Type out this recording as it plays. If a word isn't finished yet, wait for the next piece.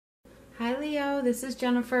Hi Leo, this is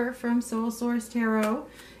Jennifer from Soul Source Tarot,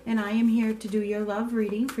 and I am here to do your love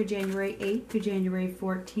reading for January 8th to January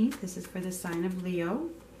 14th. This is for the sign of Leo.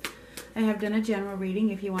 I have done a general reading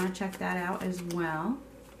if you want to check that out as well.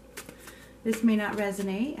 This may not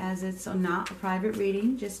resonate as it's not a private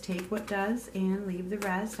reading. Just take what does and leave the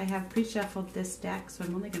rest. I have pre-shuffled this deck, so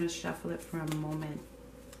I'm only going to shuffle it for a moment.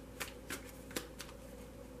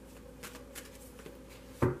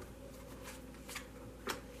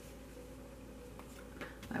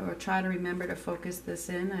 I will try to remember to focus this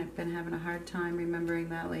in. I've been having a hard time remembering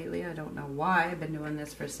that lately. I don't know why. I've been doing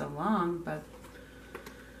this for so long, but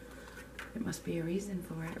there must be a reason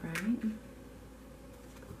for it, right?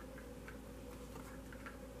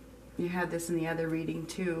 You had this in the other reading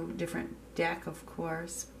too. Different deck, of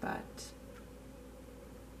course, but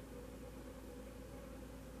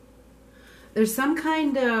there's some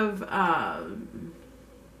kind of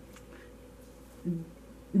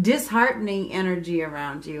disheartening energy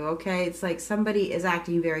around you, okay? It's like somebody is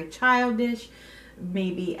acting very childish,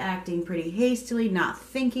 maybe acting pretty hastily, not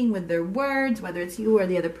thinking with their words, whether it's you or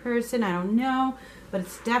the other person, I don't know, but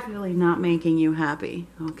it's definitely not making you happy,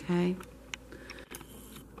 okay?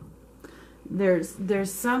 There's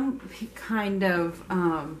some kind of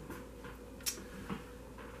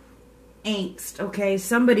angst, okay?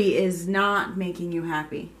 Somebody is not making you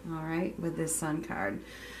happy, all right, with this Sun card.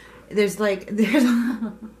 There's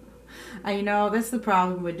I know that's the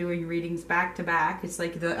problem with doing readings back to back. It's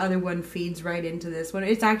like the other one feeds right into this one.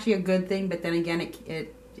 It's actually a good thing, but then again,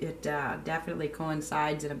 it definitely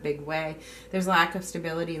coincides in a big way. There's lack of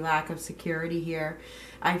stability, lack of security here.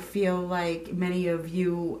 I feel like many of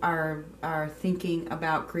you are thinking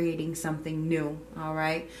about creating something new, all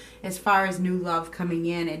right? As far as new love coming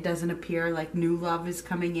in, it doesn't appear like new love is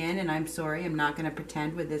coming in, and I'm sorry, I'm not going to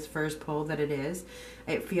pretend with this first pull that it is.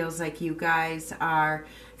 It feels like you guys are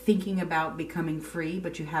thinking about becoming free,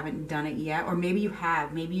 but you haven't done it yet. Or maybe you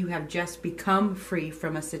have. Maybe you have just become free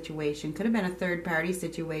from a situation. Could have been a third-party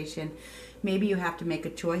situation. Maybe you have to make a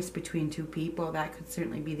choice between two people. That could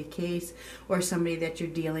certainly be the case. Or somebody that you're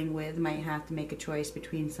dealing with might have to make a choice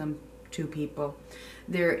between two people.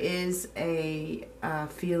 There is a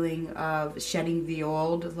feeling of shedding the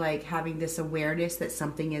old, like having this awareness that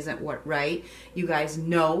something isn't right. You guys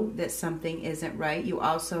know that something isn't right. You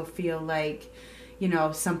also feel like, you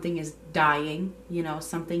know, something is dying, you know,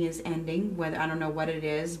 something is ending, whether, I don't know what it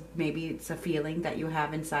is. Maybe it's a feeling that you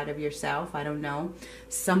have inside of yourself. I don't know.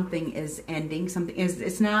 Something is ending. Something is,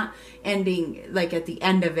 it's not ending like at the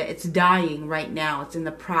end of it. It's dying right now. It's in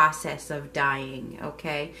the process of dying,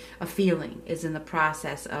 okay? A feeling is in the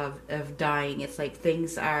process of dying. It's like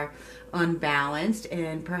things are unbalanced,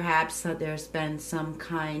 and perhaps there's been some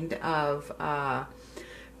kind of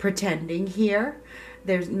pretending here.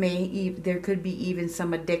 There could be even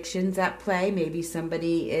some addictions at play. Maybe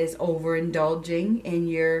somebody is overindulging in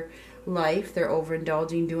your life. They're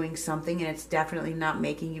overindulging doing something, and it's definitely not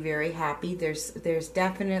making you very happy. There's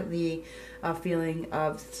definitely a feeling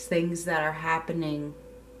of things that are happening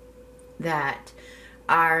that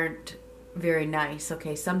aren't very nice.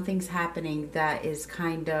 Okay, something's happening that is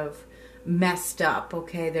kind of messed up.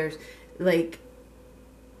 Okay, there's like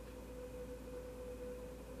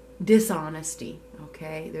dishonesty.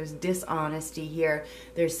 Okay, there's dishonesty here.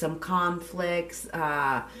 There's some conflicts,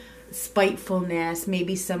 spitefulness.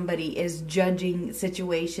 Maybe somebody is judging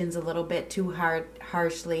situations a little bit too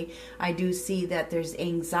harshly. I do see that there's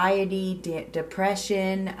anxiety,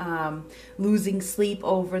 depression, losing sleep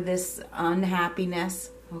over this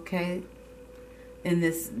unhappiness, okay, and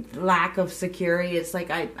this lack of security. It's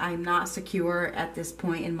like I'm not secure at this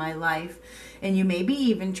point in my life. And you may be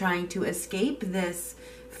even trying to escape this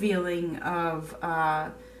feeling of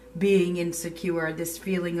being insecure, this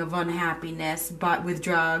feeling of unhappiness, but with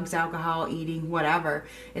drugs, alcohol, eating, whatever.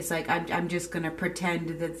 It's like I'm just going to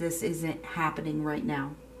pretend that this isn't happening right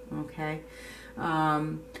now, okay?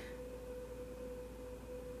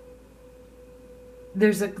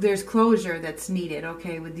 There's closure that's needed,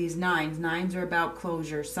 okay, with these nines. Nines are about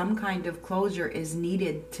closure. Some kind of closure is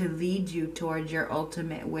needed to lead you towards your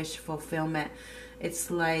ultimate wish fulfillment. It's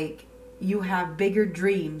like you have bigger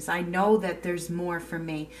dreams. I know that there's more for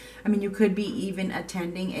me. I mean, you could be even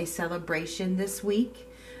attending a celebration this week,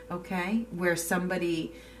 okay, where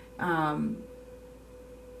somebody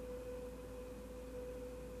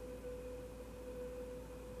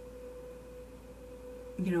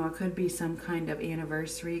you know, it could be some kind of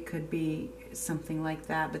anniversary, it could be something like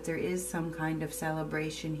that, but there is some kind of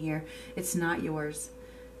celebration here. It's not yours.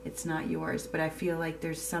 It's not yours, but I feel like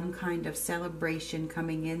there's some kind of celebration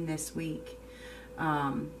coming in this week.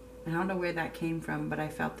 I don't know where that came from, but I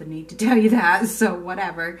felt the need to tell you that, so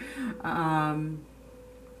whatever.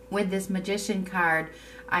 With this Magician card,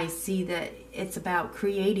 I see that it's about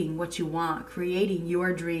creating what you want, creating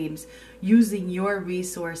your dreams, using your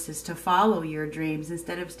resources to follow your dreams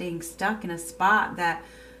instead of staying stuck in a spot that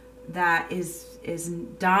is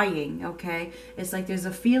dying, okay? It's like there's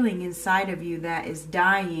a feeling inside of you that is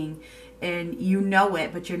dying, and you know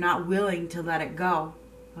it, but you're not willing to let it go,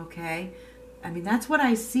 okay? I mean, that's what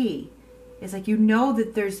I see. It's like you know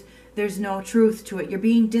that there's no truth to it. You're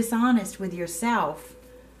being dishonest with yourself.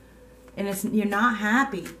 And you're not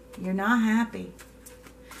happy. You're not happy.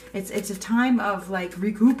 It's a time of like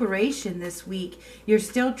recuperation this week. You're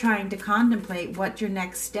still trying to contemplate what your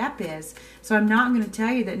next step is. So I'm not going to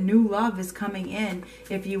tell you that new love is coming in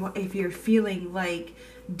if you're feeling like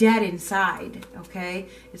dead inside, okay?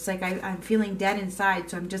 It's like I'm feeling dead inside,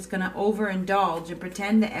 so I'm just going to overindulge and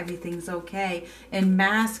pretend that everything's okay and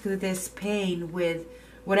mask this pain with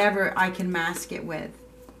whatever I can mask it with.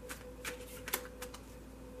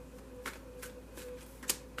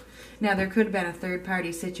 Now, there could have been a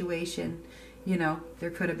third-party situation. You know, there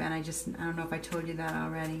could have been. I don't know if I told you that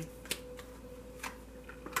already.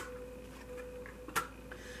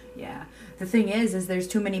 Yeah. The thing is there's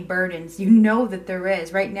too many burdens. You know that there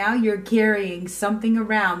is. Right now, you're carrying something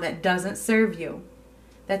around that doesn't serve you.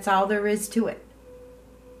 That's all there is to it.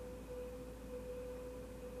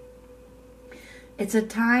 It's a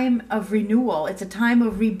time of renewal. It's a time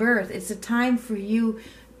of rebirth. It's a time for you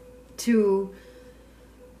to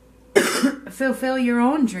fulfill your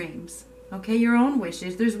own dreams, okay, your own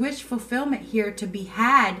wishes. There's wish fulfillment here to be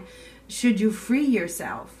had should you free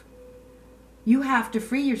yourself. You have to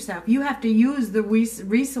free yourself. You have to use the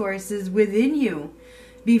resources within you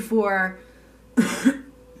before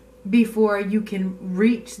you can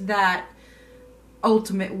reach that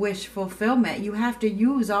ultimate wish fulfillment. You have to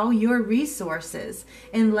use all your resources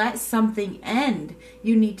and let something end.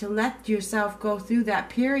 You need to let yourself go through that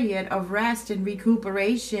period of rest and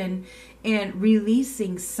recuperation and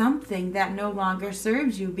releasing something that no longer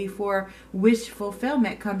serves you before wish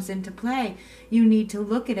fulfillment comes into play. You need to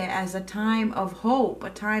look at it as a time of hope,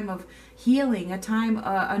 a time of healing, a time,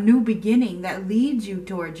 a new beginning that leads you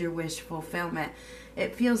towards your wish fulfillment.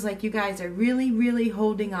 It feels like you guys are really, really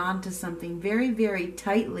holding on to something very, very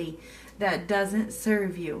tightly that doesn't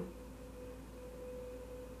serve you.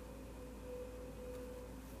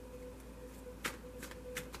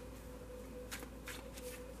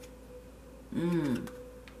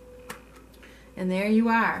 And there you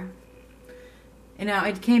are. And now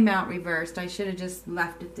it came out reversed. I should have just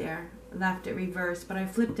left it there, left it reversed, but I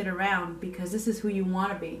flipped it around because this is who you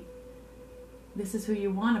want to be. This is who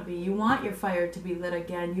you want to be. You want your fire to be lit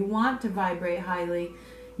again. You want to vibrate highly.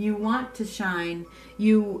 You want to shine.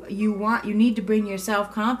 You need to bring your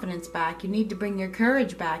self-confidence back. You need to bring your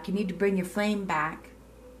courage back. You need to bring your flame back.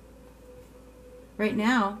 Right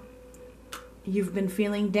now, you've been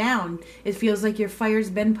feeling down. It feels like your fire's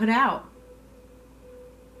been put out.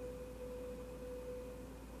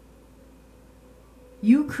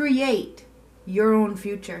 You create your own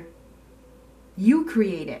future. You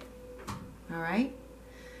create it. All right?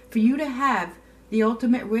 For you to have the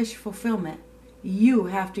ultimate wish fulfillment, you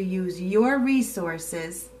have to use your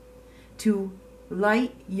resources to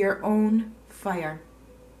light your own fire.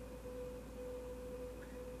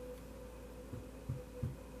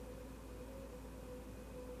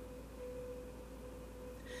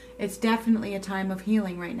 It's definitely a time of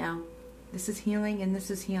healing right now. This is healing and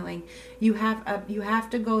this is healing. You have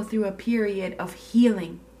to go through a period of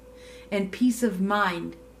healing and peace of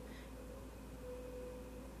mind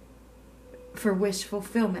for wish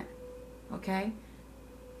fulfillment. Okay?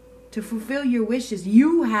 To fulfill your wishes,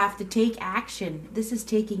 you have to take action. This is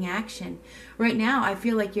taking action. Right now, I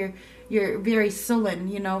feel like you're very sullen,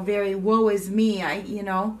 very woe is me.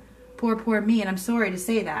 Poor me, and I'm sorry to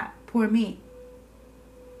say that. Poor me.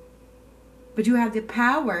 But you have the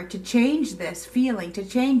power to change this feeling, to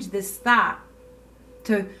change this thought,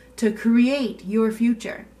 to create your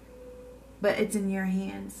future. But it's in your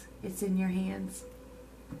hands. It's in your hands.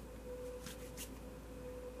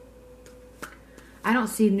 I don't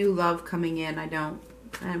see new love coming in. I don't.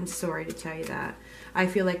 I'm sorry to tell you that. I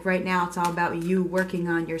feel like right now it's all about you working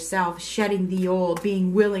on yourself, shedding the old,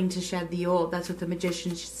 being willing to shed the old. That's what the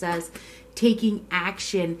Magician says. Taking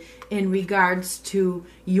action in regards to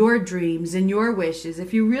your dreams and your wishes.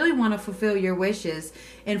 If you really want to fulfill your wishes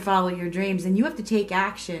and follow your dreams, then you have to take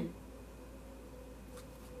action.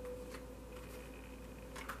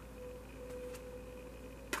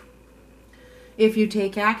 If you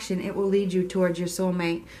take action, it will lead you towards your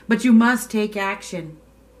soulmate. But you must take action.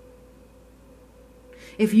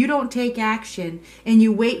 If you don't take action and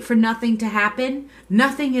you wait for nothing to happen,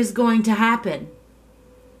 nothing is going to happen.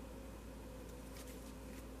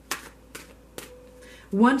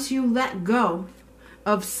 Once you let go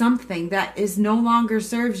of something that is no longer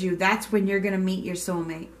serves you, that's when you're going to meet your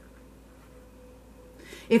soulmate.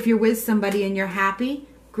 If you're with somebody and you're happy,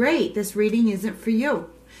 great, this reading isn't for you.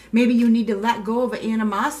 Maybe you need to let go of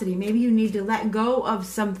animosity. Maybe you need to let go of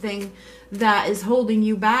something that is holding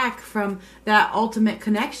you back from that ultimate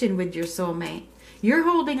connection with your soulmate. You're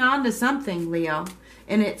holding on to something, Leo,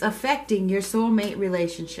 and it's affecting your soulmate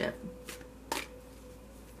relationship.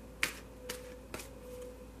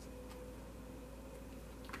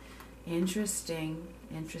 Interesting.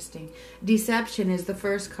 Deception is the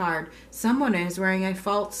first card. Someone is wearing a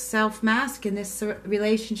false self-mask in this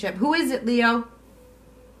relationship. Who is it, Leo?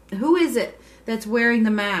 Who is it that's wearing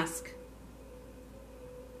the mask?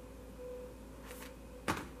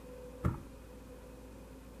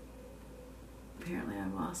 Apparently I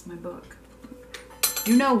lost my book.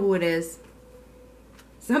 You know who it is.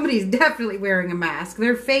 Somebody's definitely wearing a mask.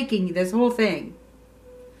 They're faking this whole thing.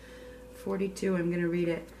 42, I'm going to read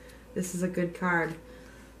it. This is a good card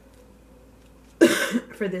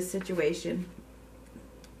for this situation.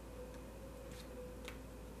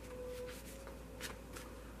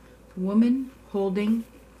 Woman holding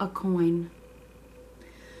a coin.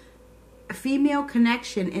 A female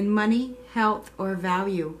connection in money, health, or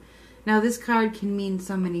value. Now this card can mean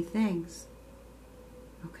so many things.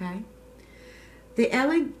 Okay? The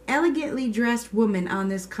elegantly dressed woman on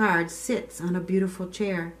this card sits on a beautiful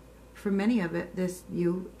chair. For many of it, this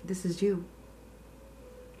is you.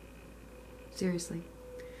 Seriously.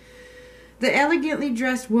 The elegantly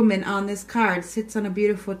dressed woman on this card sits on a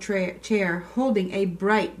beautiful chair holding a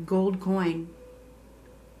bright gold coin.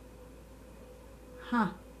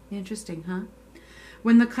 Huh. Interesting, huh?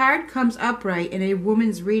 When the card comes upright in a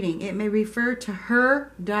woman's reading, it may refer to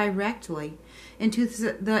her directly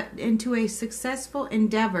into a successful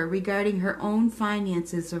endeavor regarding her own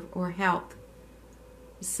finances or health.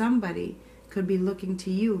 Somebody could be looking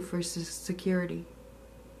to you for security.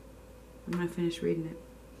 I'm going to finish reading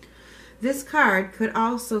it. This card could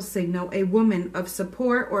also signal a woman of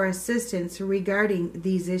support or assistance regarding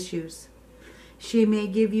these issues. She may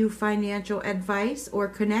give you financial advice or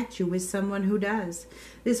connect you with someone who does.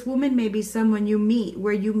 This woman may be someone you meet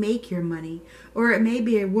where you make your money, or it may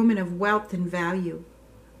be a woman of wealth and value.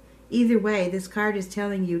 Either way, this card is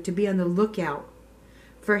telling you to be on the lookout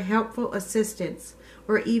for helpful assistance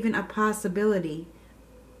or even a possibility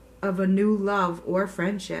of a new love or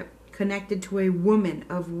friendship connected to a woman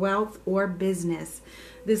of wealth or business.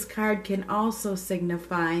 This card can also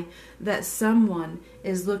signify that someone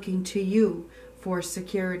is looking to you for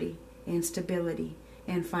security and stability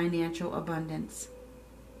and financial abundance.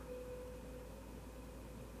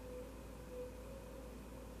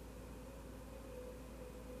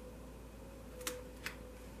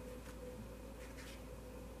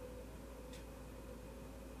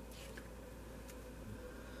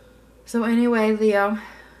 So anyway, Leo,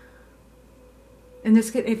 and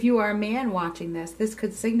this could, if you are a man watching this, this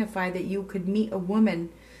could signify that you could meet a woman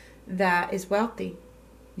that is wealthy.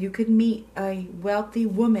 You could meet a wealthy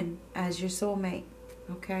woman as your soulmate,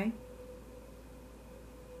 okay?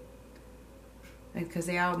 Because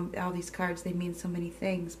all these cards, they mean so many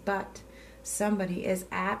things, but somebody is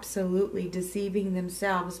absolutely deceiving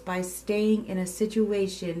themselves by staying in a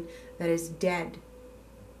situation that is dead.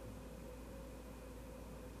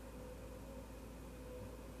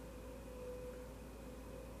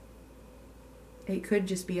 It could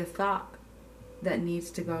just be a thought that needs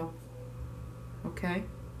to go. Okay?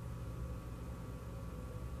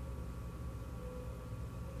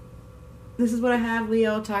 This is what I have,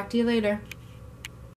 Leo. Talk to you later.